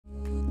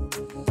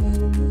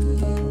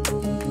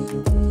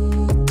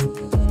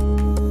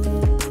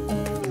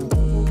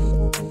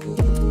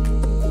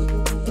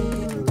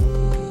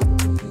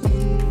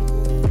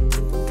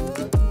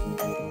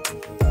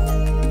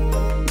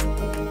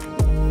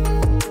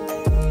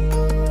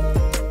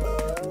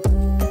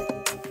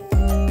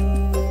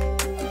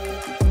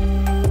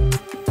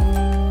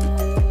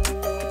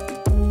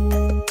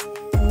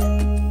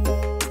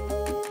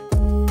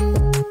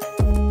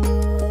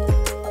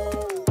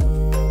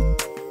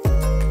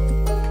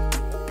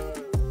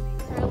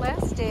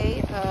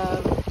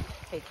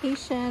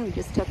vacation. We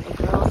just took a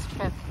girls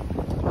trip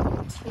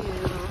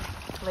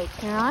to Lake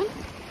Huron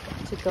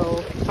to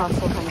go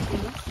fossil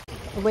hunting.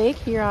 Lake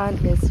Huron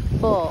is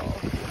full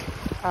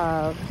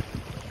of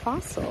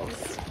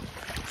fossils.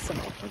 So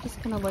we're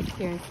just gonna look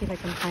here and see if I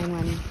can find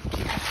one.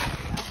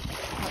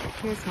 Oh,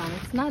 here's one.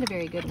 It's not a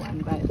very good one,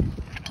 but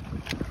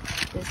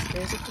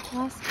there's a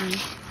Petoskey.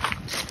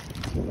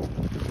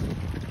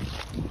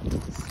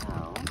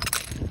 So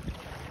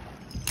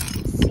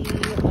see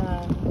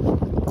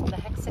the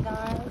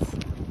hexagons.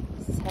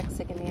 This is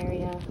hexagon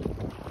area.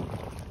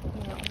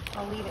 You know,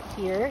 I'll leave it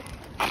here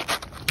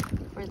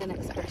for the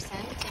next person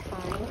to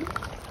find.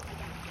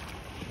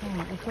 Oh,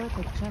 I feel like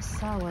I just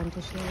saw one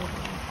to show you.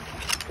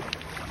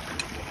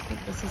 I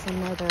think this is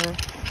another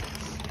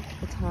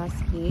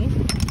Petoskey.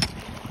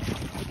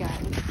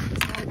 Again,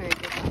 it's not a very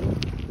good one.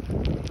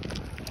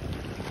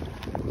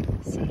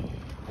 Let's see.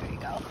 There you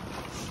go.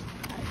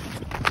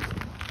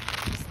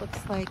 This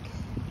looks like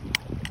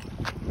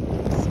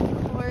some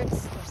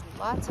quartz. There's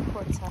lots of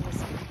quartz on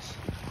this beach.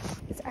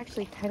 It's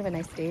actually kind of a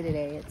nice day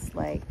today. It's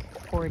like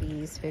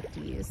 40s,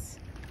 50s.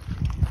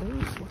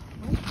 Ooh,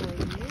 what are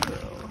you?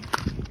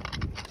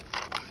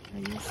 Are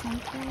you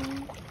something?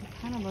 You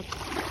kind of look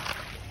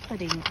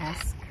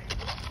pudding-esque.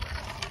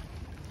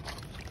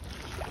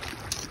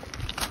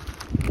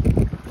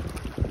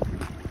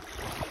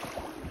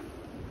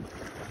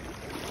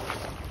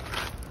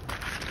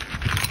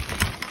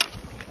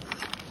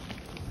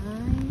 I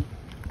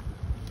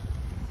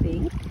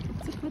think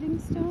it's a pudding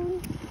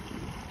stone.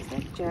 Is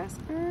that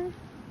jasper?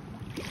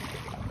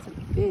 It's a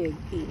big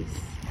piece.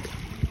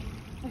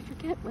 I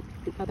forget what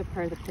the other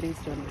part of the pudding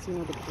stone is. You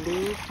know, the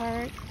blue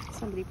part?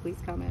 Somebody please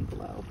comment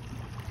below.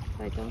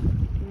 I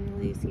don't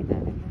really see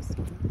that in this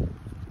one.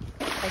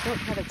 I don't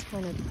have a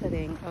ton of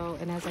pudding. Oh,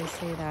 and as I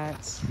say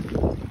that,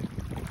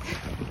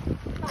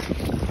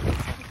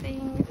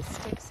 something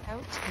sticks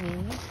out to me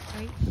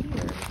right here. Do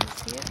you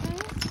see it,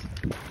 guys?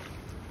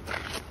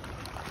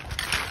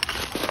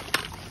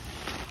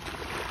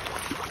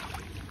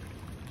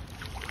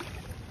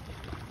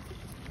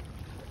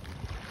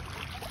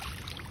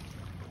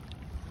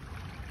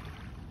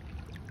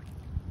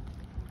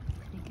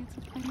 It's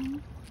a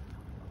pudding.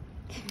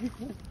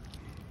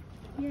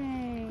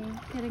 Yay,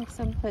 getting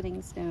some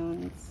pudding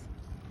stones.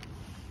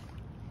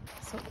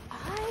 So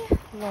I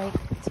like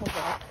to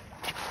look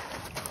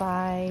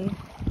by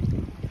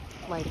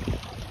like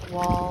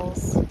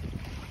walls.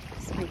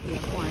 This might be a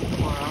horn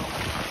coral.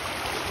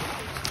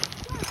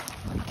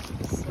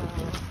 So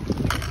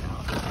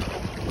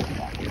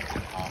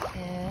that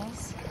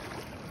is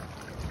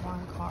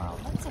horn coral.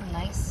 That's a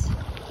nice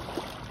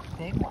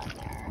big one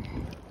there.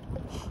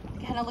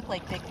 Kind of look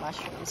like big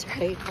mushrooms,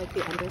 right? Like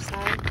the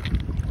underside. I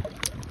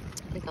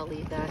think I'll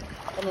leave that.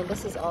 And then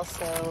this is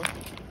also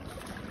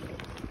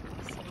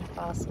some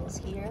fossils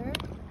here.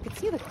 You can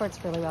see the quartz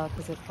really well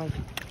because it like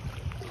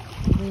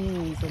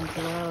gleams and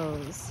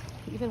glows,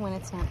 even when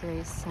it's not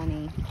very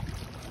sunny.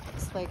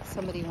 It's like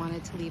somebody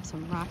wanted to leave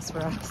some rocks for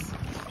us.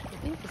 I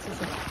think this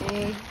is a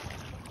big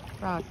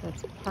rock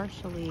that's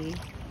partially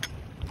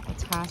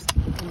Petoskey,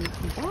 and you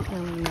don't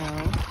really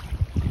know.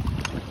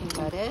 You can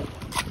gut it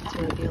to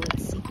reveal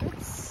its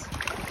secrets.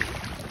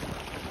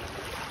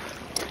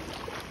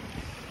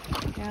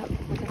 Yep,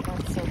 look at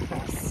that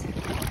surface.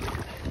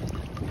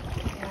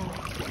 Yeah.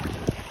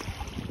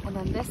 And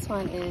then this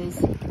one is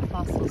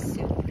fossil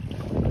soup.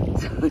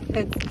 So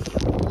it's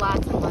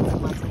lots and lots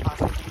and lots of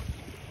fossils.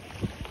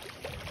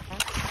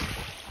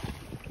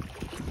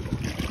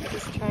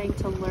 Just trying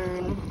to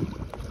learn.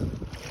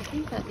 I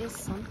think that is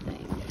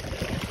something.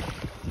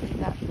 Leave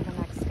that for the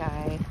next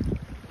guy.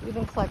 We've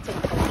been collecting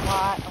a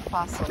lot of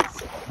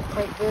fossils.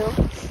 Right, Boo?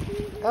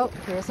 Oh,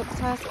 here's a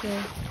Petoskey.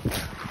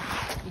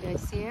 You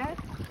guys see it?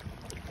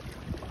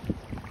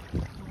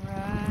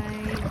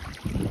 Right there.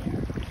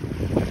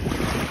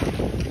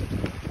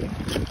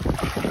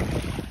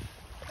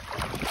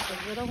 The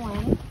little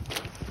one.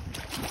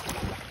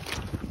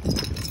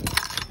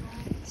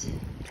 Right.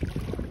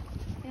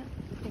 Yeah, I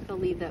think I'll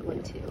leave that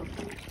one too.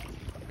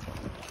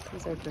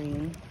 These are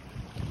green.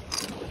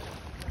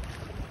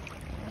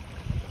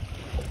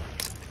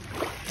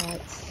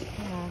 But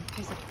yeah,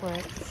 here's a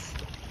quartz.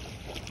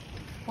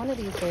 One of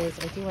these days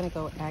I do want to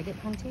go agate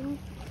hunting.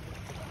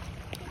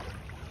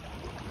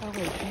 Oh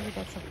wait, maybe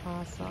that's a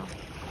fossil.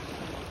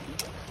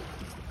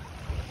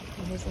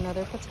 And here's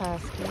another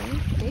Petoskey.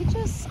 They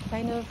just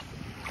kind of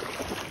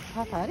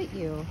pop out at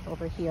you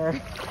over here.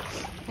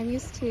 I'm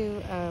used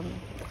to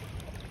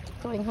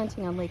going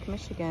hunting on Lake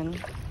Michigan.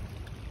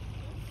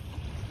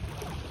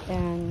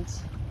 And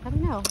I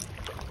don't know.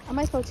 I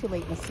might go too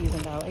late in the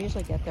season though. I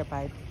usually get there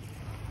by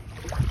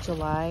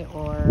July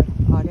or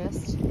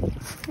August.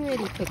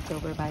 Pretty picked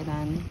over by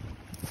then.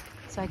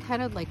 So I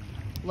kind of like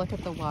look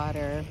at the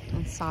water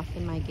and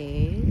soften my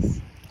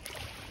gaze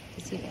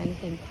to see if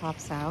anything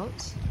pops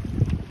out.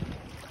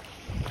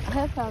 I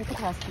have found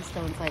Petoskey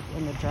stones like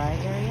in the dry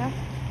area,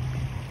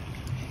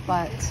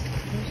 but it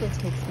usually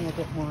takes me a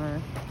bit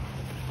more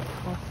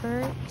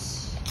effort.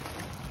 Is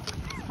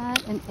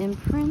that an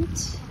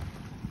imprint?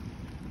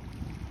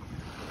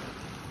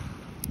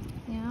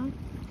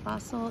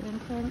 fossil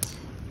imprint.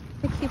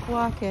 I keep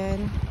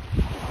walking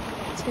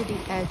to the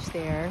edge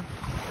there.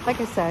 Like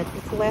I said,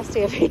 it's the last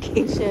day of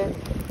vacation.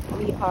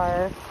 We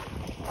are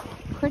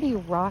pretty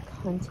rock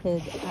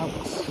hunted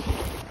out.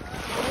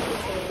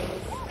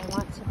 I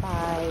want to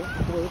buy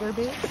wader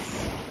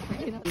boots.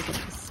 Use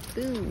a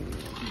spoon.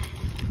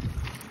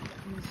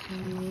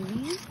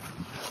 Maybe.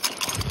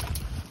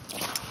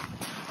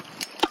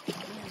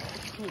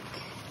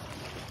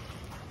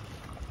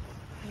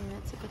 And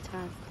that's a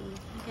Petoskey.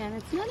 Again,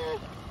 it's not a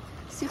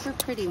super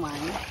pretty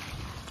one,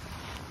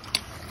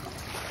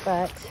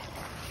 but,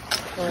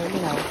 or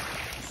you know,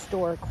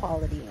 store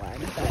quality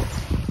one, but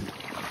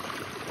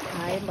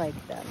I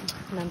like them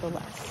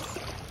nonetheless.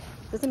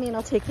 Doesn't mean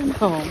I'll take them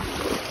home,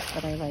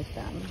 but I like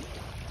them.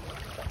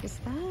 Is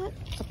that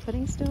a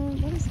pudding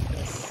stone? What is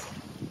this?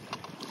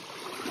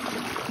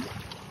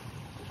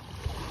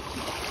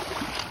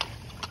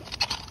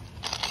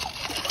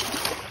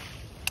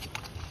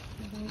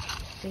 I don't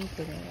think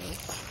it is.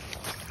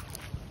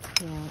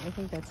 Yeah, I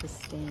think that's a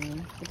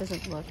stain. It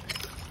doesn't look,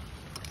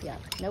 yeah,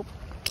 nope.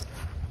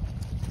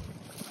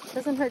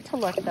 Doesn't hurt to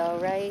look though,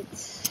 right?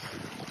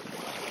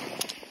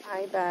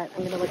 I bet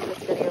I'm gonna look at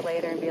this video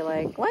later and be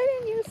like, why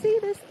didn't you see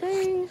this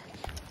thing?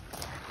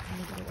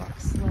 I'm gonna walk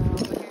slow.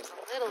 Here's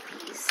a little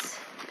piece.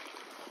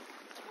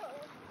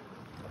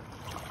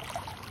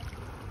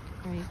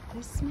 Right,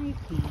 this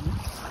might be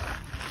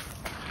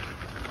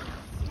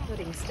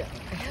pudding stone.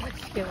 I have a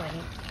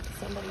feeling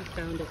somebody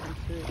found it and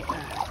threw it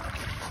back.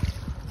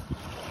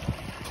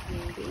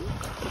 Maybe.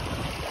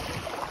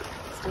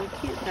 Still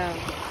cute though.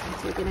 I'll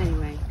take it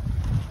anyway.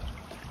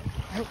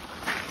 Oh,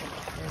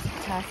 there's a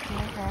Petoskey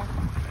right there.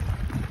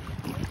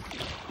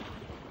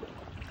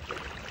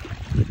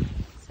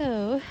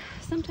 So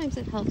sometimes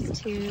it helps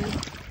to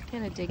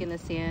kind of dig in the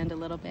sand a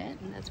little bit,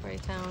 and that's where I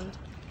found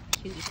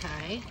cutie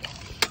pie.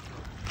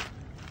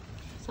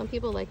 Some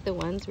people like the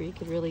ones where you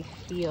could really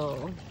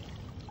feel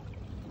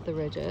the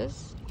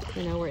ridges,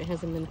 you know, where it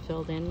hasn't been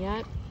filled in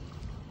yet.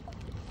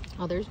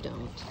 Others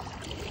don't.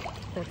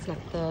 That's not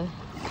the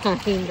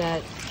kind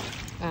that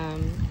I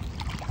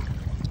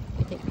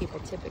think people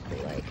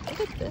typically like.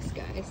 Look at this,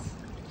 guys.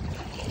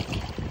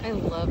 I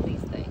love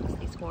these things,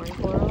 these horn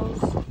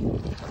corals.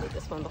 I'll leave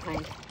this one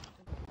behind.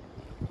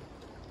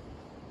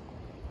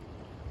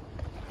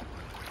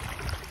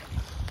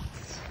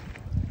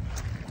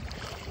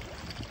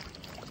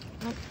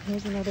 Oh,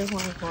 here's another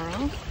horn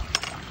coral.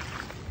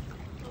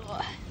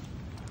 Ugh.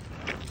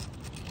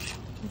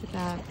 Look at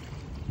that.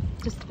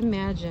 Just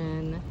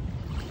imagine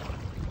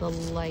the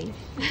life,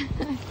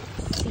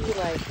 sea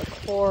life, the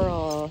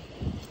coral,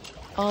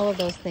 all of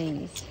those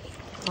things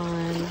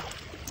on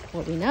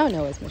what we now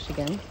know as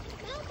Michigan.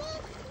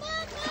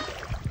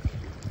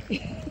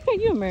 Are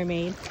you a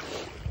mermaid?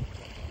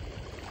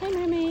 Hi,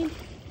 mermaid.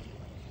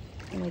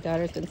 And my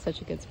daughter's been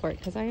such a good sport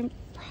because I am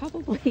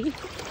probably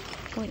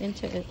more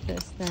into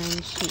this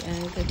than she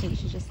is. I think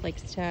she just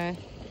likes to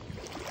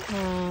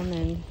come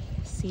and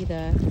see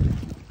the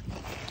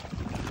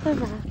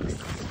rocks.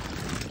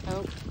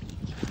 Oh,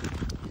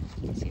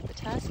 you see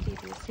Petoskey?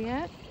 Do you see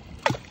it?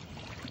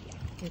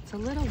 It's a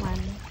little one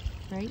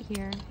right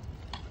here.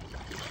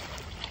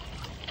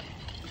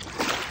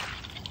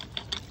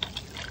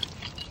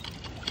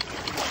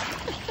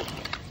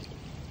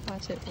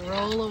 Watch it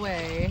roll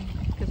away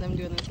because I'm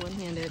doing this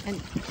one-handed. And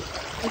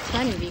it's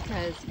funny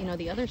because, you know,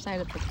 the other side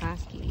of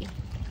Petoskey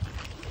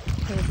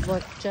could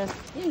look just,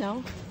 you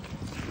know,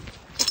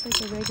 just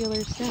like a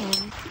regular stone.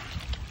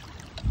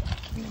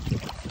 I don't know if you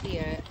can see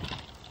it.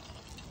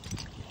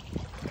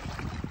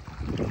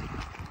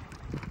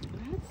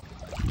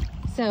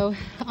 So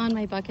on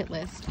my bucket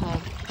list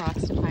of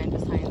rocks to find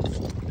besides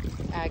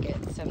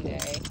agate someday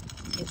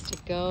is to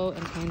go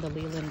and find the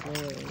Leland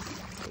Blues.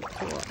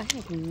 Cool. I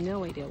have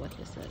no idea what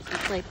this is.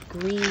 It's like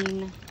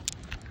green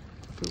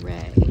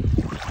gray.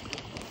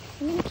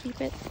 I'm gonna keep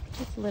it.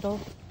 It's little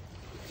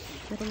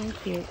and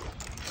cute.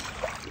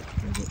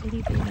 There's an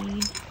itty bitty.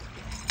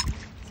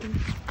 It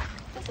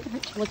doesn't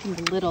hurt to look in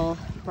the little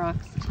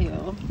rocks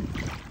too.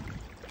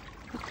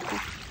 Look at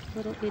this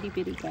little itty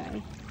bitty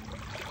guy.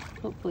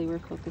 Hopefully we're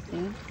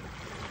focusing.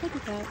 Look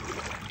at that.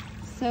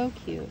 So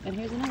cute. And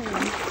here's another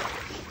one.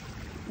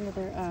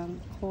 Another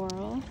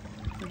coral.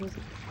 So here's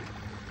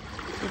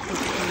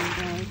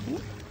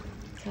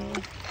so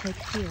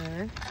like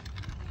here.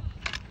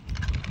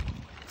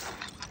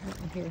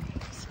 I hear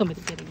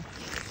somebody getting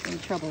in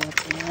trouble up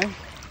there.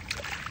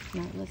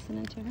 Not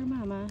listening to her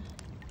mama.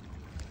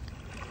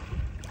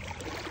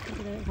 Look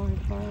at that horn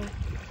coral.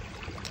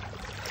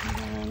 And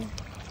then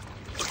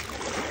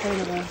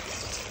kind of a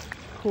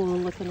cool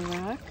looking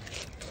rock.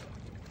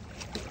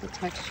 Just the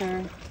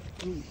texture.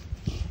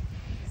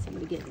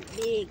 Somebody getting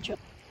big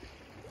trouble.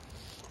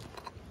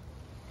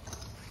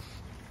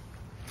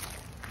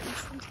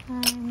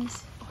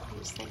 Sometimes I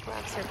just think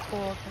rocks are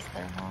cool because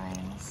they're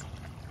lines.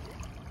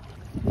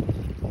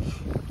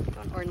 I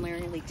don't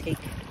ordinarily take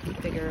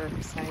bigger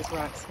size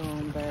rocks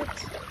home, but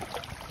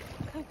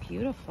look how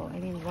beautiful. I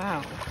mean,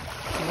 wow.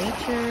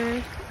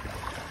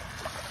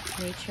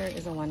 Nature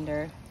is a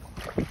wonder.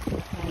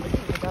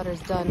 My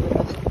daughter's done with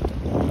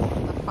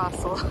the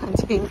fossil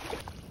hunting.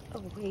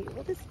 Oh wait,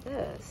 what is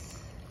this?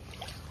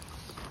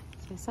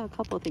 So I saw a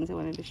couple of things I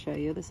wanted to show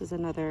you. This is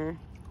another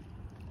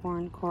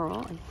horned coral,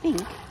 I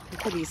think. I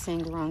could be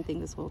saying the wrong thing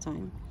this whole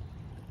time.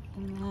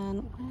 And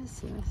then, what is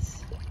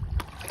this?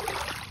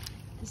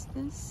 Is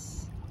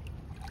this?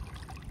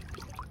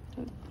 I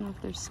don't know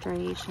if there's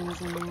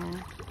striations in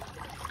there.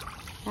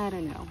 I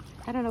don't know.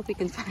 I don't know if we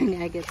can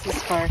find agates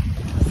this far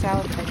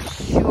south.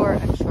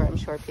 I'm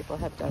sure people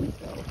have done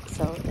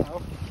so.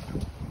 No.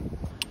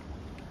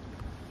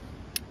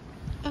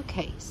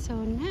 Okay, so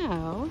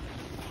now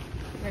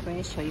we're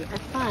going to show you our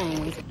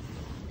finds.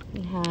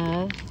 We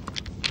have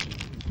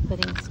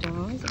pudding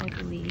stones, I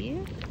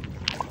believe.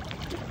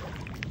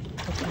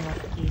 Looking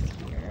at these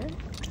here.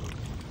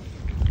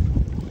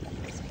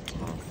 This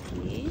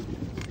Petoskey.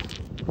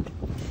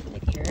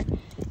 Right here.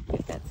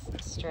 We've got some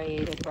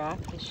striated rock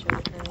I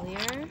showed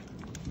earlier.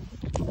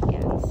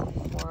 Again, some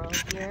coral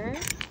here.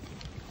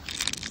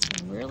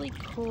 Some really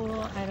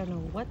cool, I don't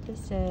know what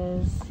this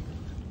is,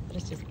 but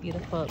it's just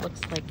beautiful. It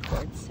looks like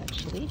quartz,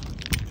 actually.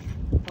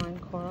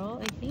 Horned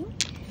coral, I think.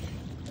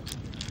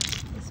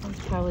 This one's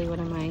probably one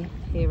of my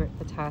favorite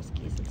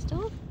Petoskys. It's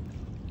still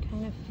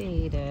kind of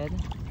faded,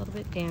 a little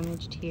bit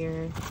damaged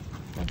here,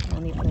 nothing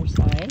on the other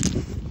side.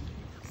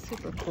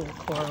 Super cool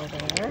coral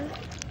there.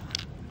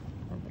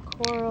 And the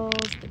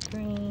corals, the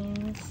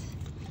greens.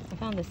 I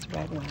found this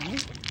red one,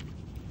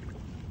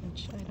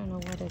 which I don't know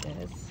what it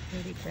is.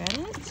 Maybe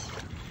granite?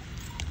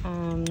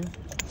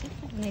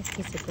 It's a nice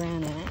piece of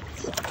granite.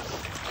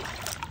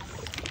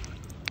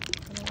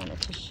 I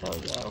wanted to show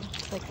you.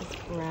 It's like this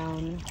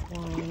brown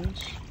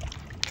orange.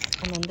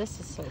 And then this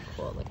is so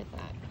cool. Look at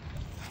that.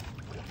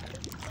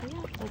 So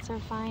yeah, that's our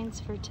finds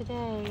for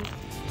today.